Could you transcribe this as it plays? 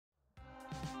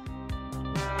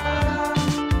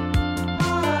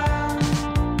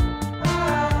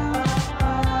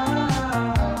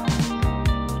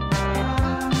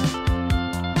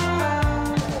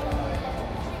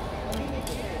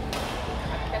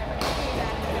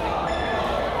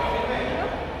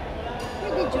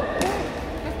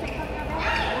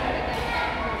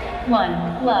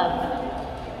1, love.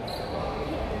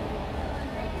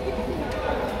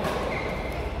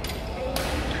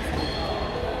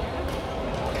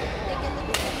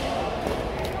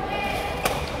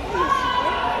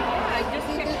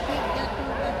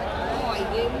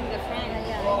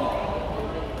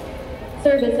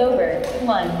 Service over.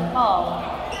 1, all.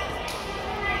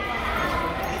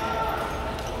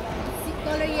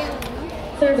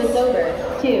 Service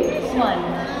over. 2,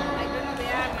 1.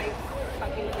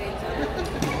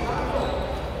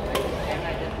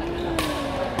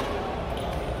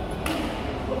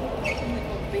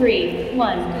 3,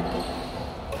 1.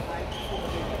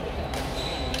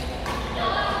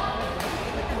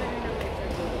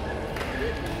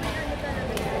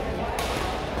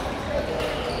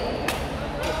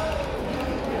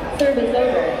 Service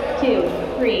over. 2,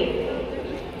 3.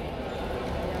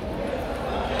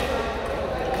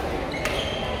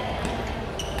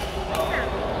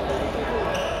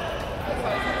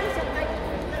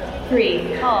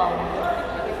 3, all.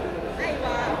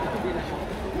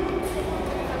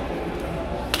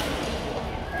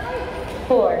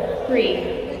 4,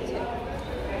 3.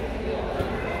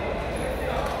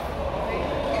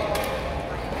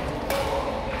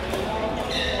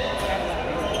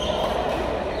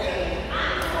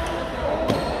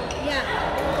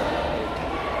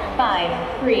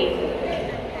 5, 3.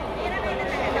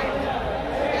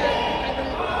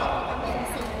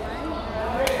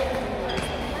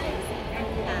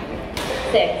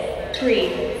 6,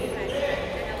 3.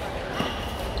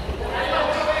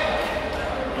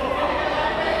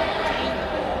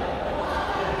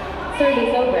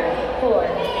 30's over. 4,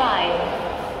 5.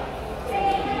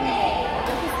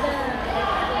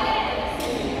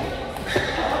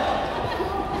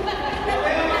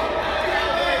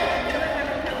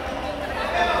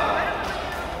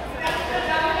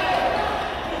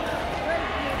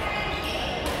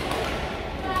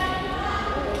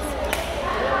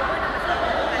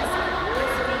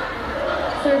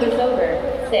 Service over.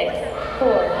 6,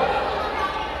 4.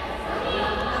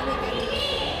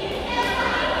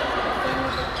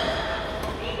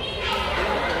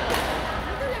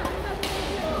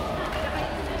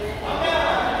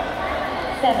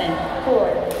 7, 4.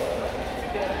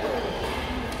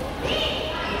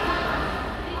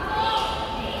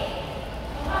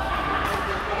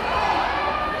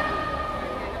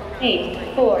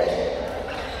 8, 4.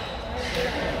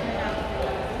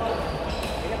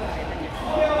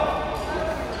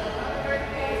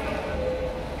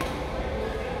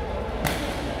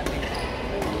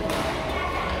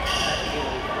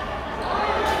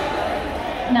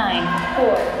 9,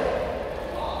 4.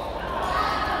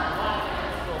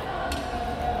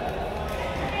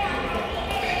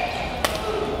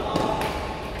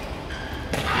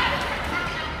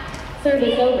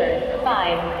 30's over.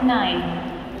 5, 9.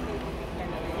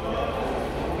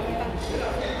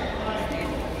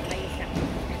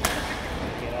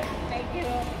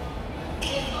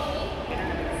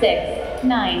 6,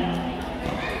 9.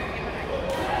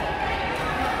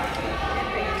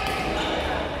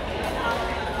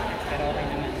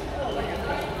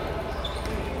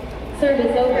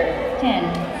 30's over.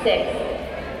 10, 6.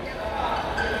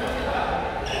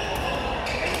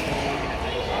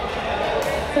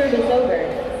 30's over.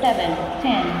 7,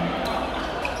 10.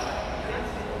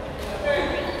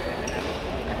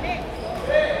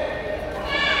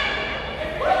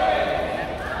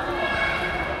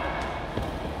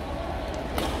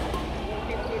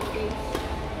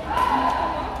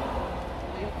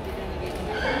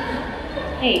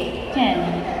 8,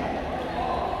 10.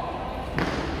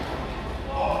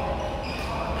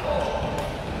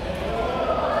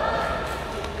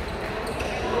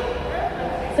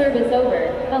 30's over.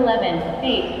 11,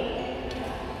 8.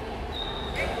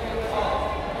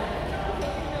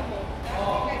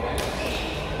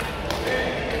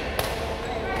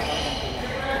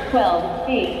 12,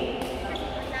 8.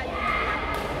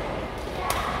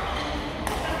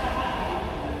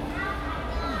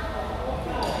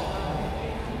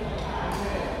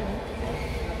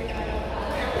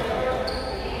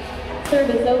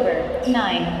 30's over.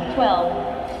 9, 12.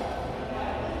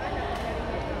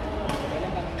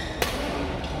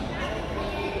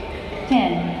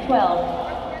 10, 12.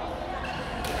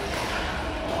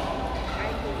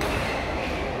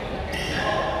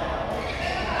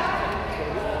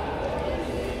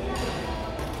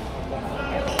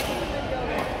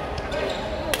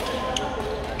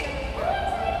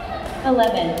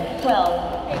 11,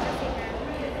 12.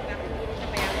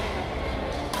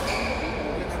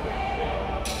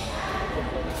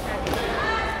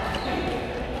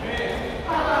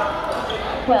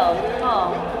 12,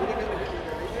 all.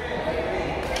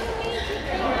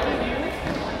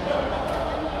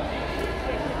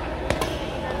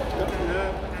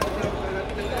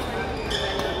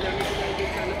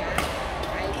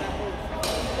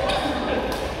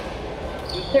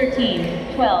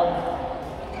 13, 12.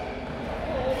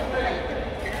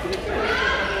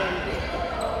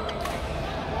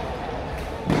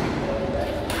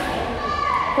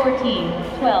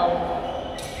 14, 12.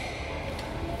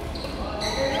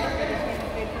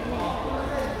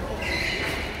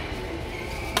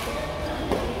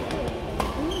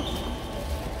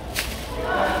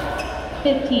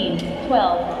 15,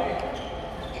 12.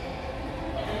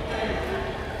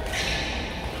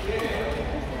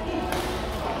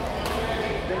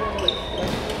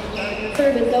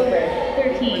 Service over.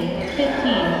 13,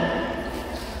 15.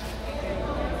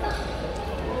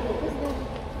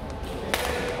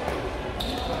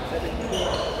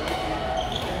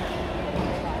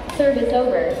 Service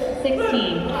over.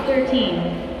 16,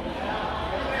 13.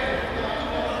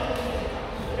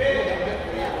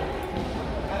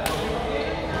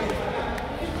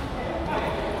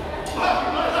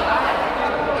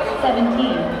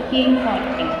 Game point.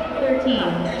 13.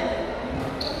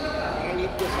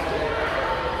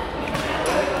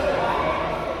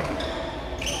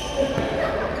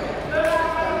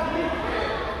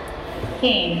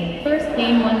 Game. First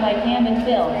game won by Pam and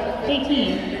Phil.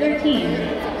 18,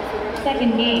 13.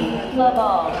 Second game. Love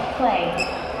all. Play.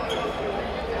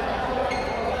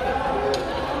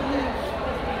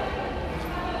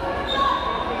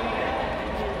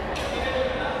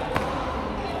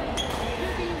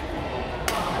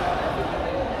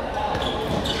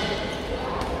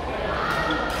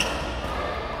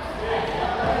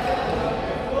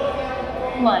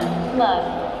 One, love.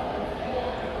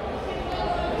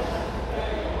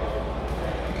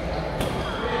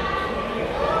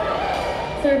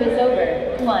 Service over.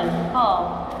 1, all.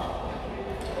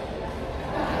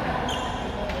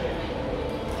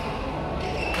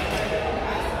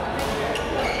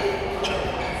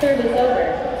 Service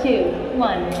over. 2,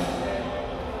 1.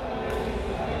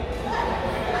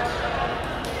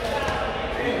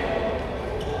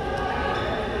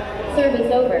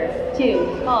 Service over.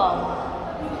 2, all.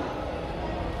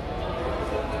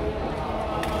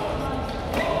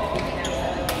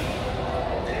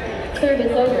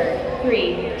 Service over.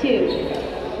 3, 2.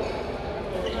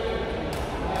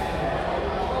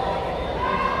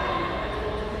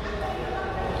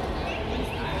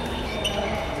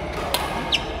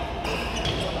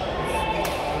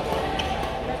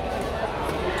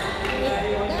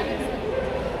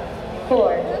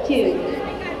 Four, 2.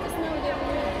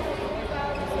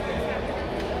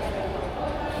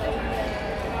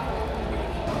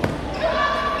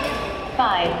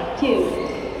 5, 2.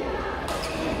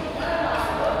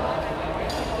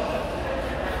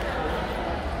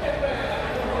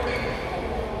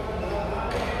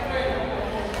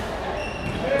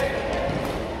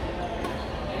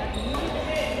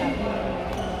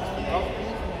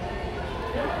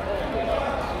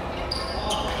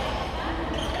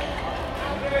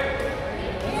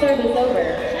 Service over.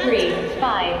 3,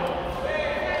 5.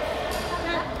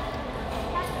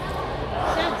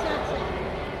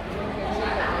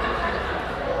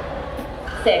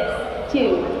 6, 2.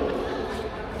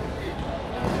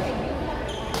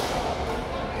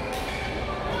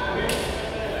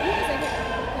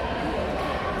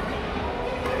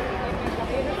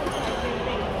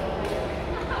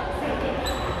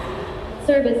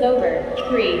 Service over.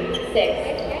 3,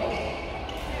 6.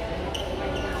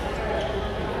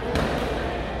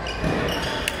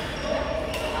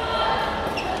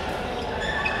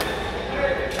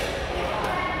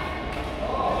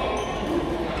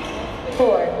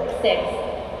 Four, 6.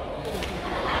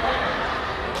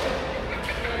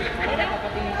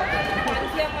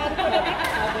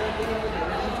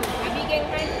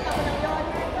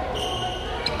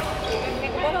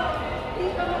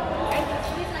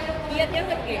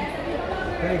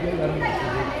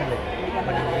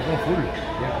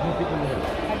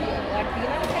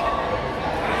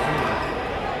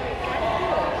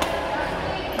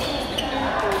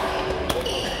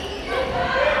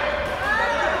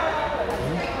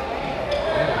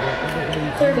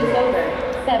 Service over.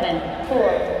 7, 4.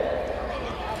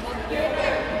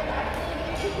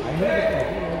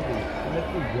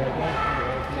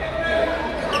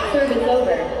 Service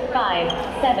over. 5,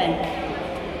 7.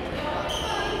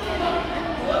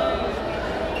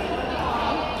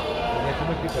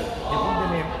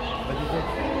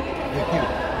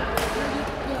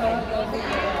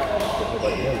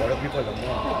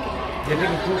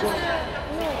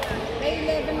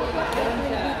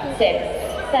 Six,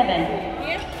 7.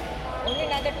 Here, only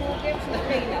another 2 games will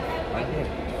play enough.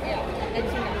 Yeah,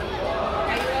 that's enough.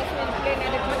 I also will play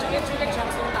another 2 games.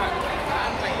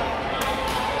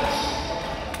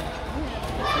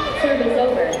 Service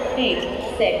over. 8,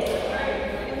 6.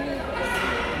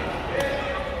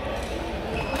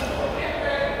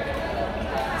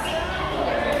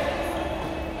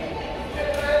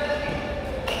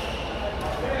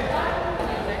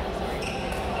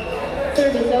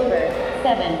 Service over.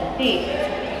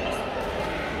 7-8.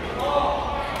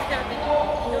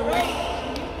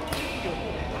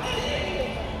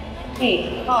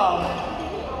 8-all.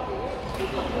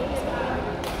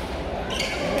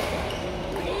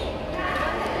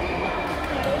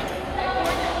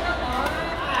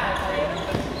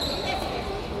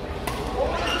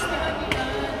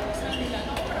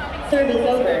 Service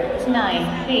over.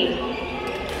 9-8.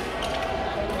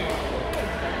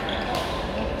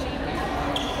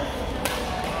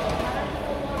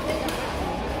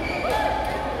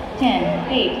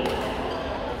 10-8.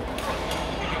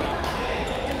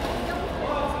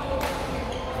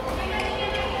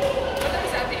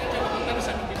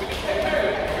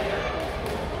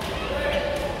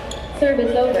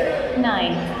 Service over.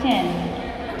 9-10.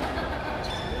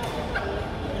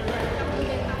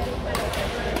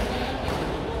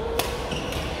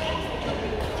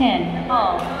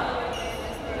 10-all.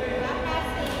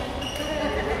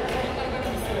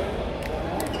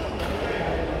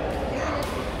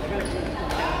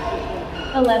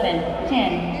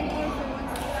 11-10.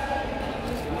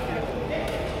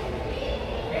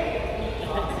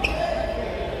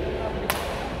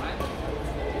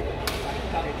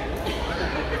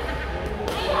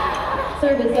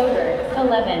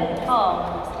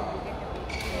 11-all.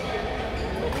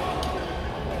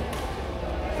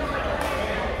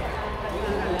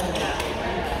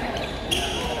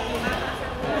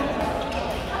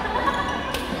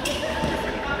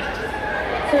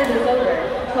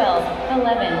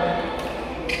 12-11.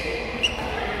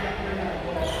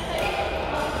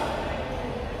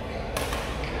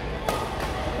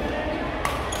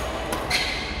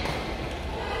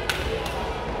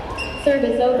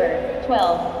 Service over.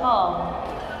 12-all.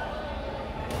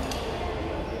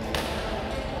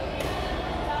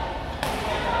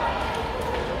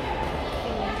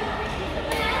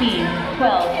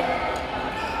 12.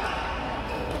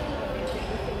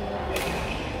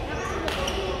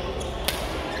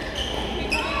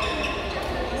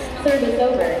 Service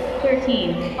over.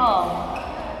 13-all.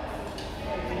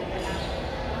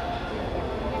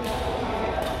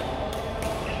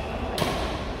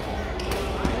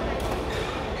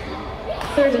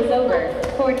 Service over.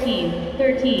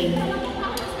 14-13.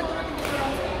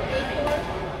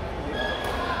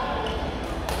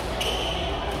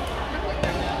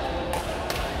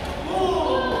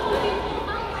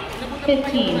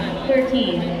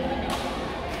 15-13.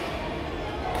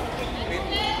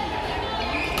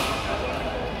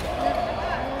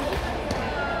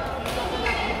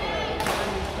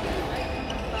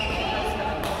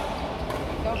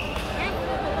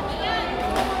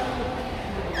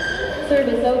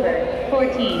 Service over.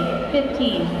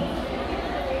 14-15.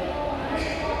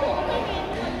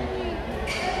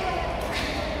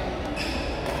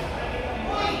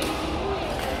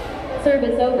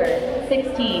 Service over.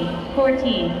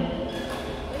 16-14.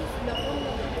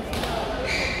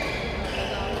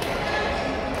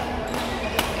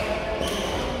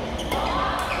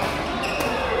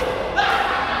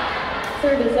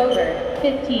 Service over.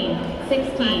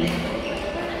 15-16.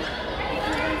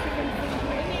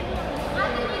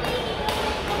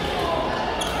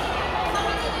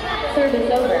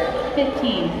 Service over.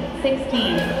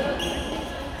 15-16.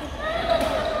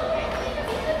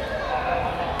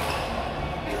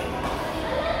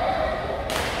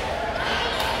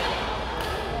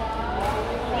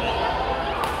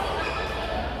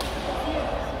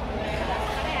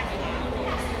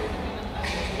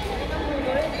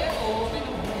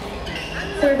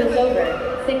 Service over.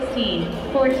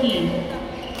 16-14.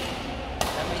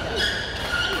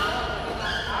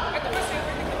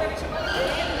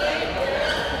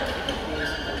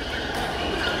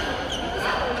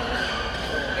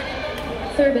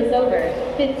 Service over.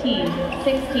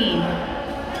 15-16.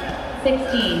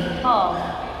 16-all.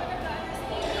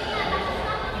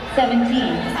 17.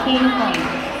 Game point.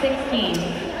 16.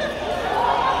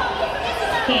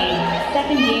 Game.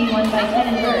 Second game won by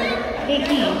 10 and Bert.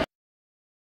 18.